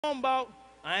About,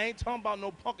 I ain't talking about no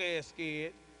punk ass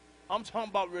scared. I'm talking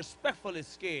about respectfully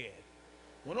scared.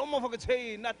 When no motherfucker tell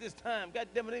you not this time,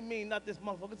 goddamn it, they mean not this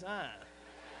motherfucker time.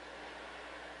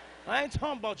 I ain't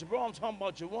talking about you, bro. I'm talking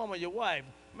about your woman, your wife.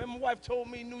 Remember, my wife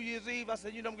told me New Year's Eve, I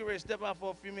said, you know, I'm getting ready to step out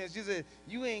for a few minutes. She said,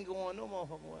 you ain't going no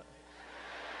motherfucking way.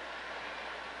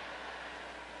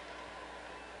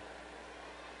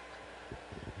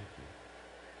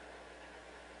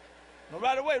 Now,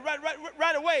 right away,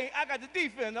 I got the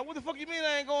defense. Now, what the fuck you mean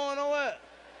I ain't going nowhere?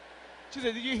 She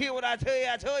said, did you hear what I tell you?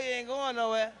 I told you I ain't going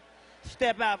nowhere.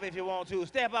 Step out if you want to.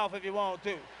 Step off if you want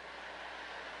to.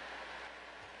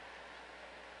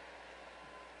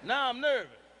 Now I'm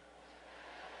nervous.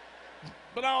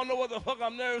 But I don't know what the fuck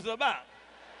I'm nervous about.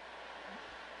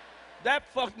 That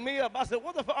fucked me up. I said,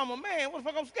 what the fuck? I'm a man. What the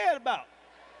fuck I'm scared about?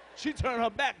 She turned her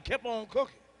back and kept on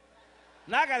cooking.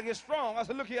 Now I got to get strong. I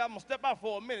said, look here, I'm going to step out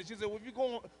for a minute. She said, well, if you're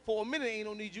going for a minute, ain't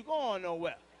no need you going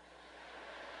nowhere.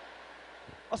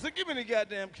 I said, give me the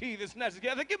goddamn key to snatch the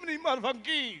gas. I said, give me these motherfucking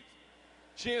keys.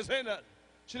 She didn't say nothing.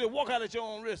 She said, walk out at your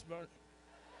own risk, Bernie.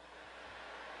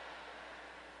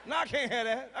 No, I can't have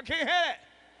that. I can't have that.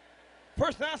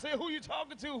 First time I said, who you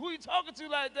talking to? Who you talking to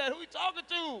like that? Who you talking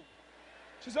to?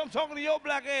 She said, I'm talking to your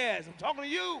black ass. I'm talking to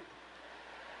you.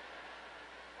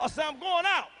 I said, I'm going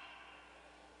out.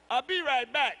 I'll be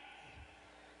right back.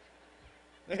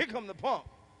 Now here come the pump.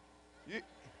 You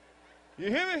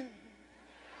hear me?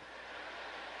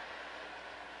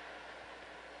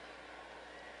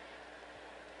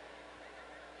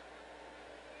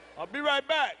 I'll be right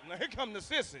back. Now here come the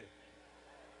sissy.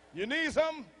 You need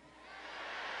something?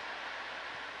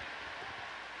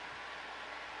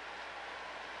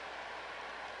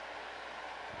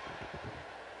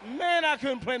 Man, I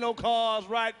couldn't play no cards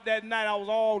right that night. I was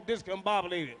all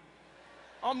discombobulated.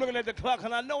 I'm looking at the clock,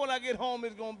 and I know when I get home,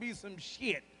 it's going to be some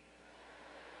shit.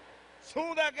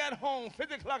 Soon as I got home,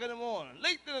 50 o'clock in the morning,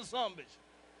 late than a son bitch.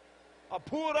 I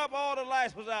pulled up, all the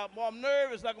lights was out. Boy, I'm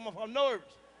nervous, I'm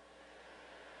nervous.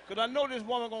 Because I know this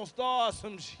woman going to start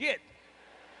some shit.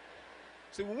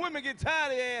 See, when women get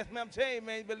tired of their ass, man, I'm telling you,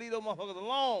 man, you better leave those motherfuckers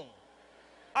alone.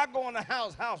 I go in the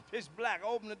house pitch black, I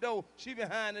open the door, she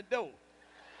behind the door.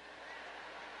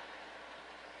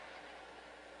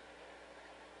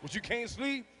 But you can't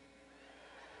sleep?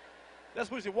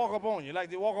 That's when she walk up on you. Like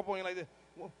they walk up on you like this.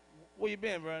 Where you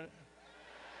been, Brandon?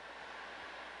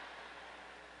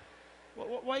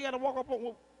 Why you gotta walk up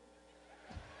on?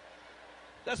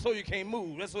 That's so you can't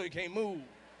move. That's so you can't move.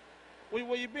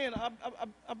 Where you been?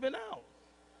 I've been out.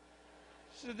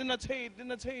 She said, didn't I tell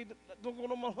you, don't go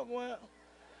no motherfucking way out?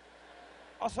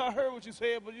 I said, I heard what you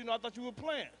said, but you know, I thought you were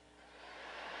playing.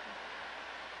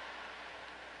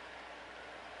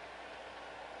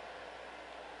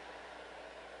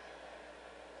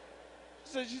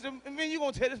 She said, man, you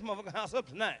gonna tear this motherfucking house up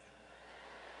tonight.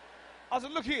 I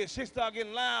said, look here, shit start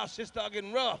getting loud, shit start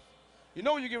getting rough. You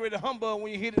know when you get ready to humbug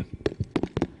when you hit it.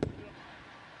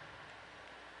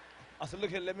 I said, look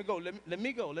here, let me go. I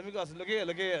said, look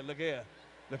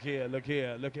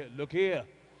here.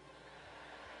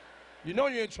 You know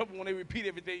you're in trouble when they repeat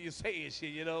everything you say and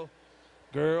shit, you know.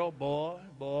 Girl, boy.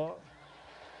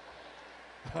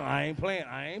 I ain't playing.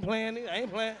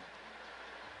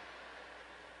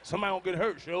 Somebody gonna get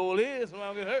hurt, sure is.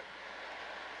 Somebody gonna get hurt.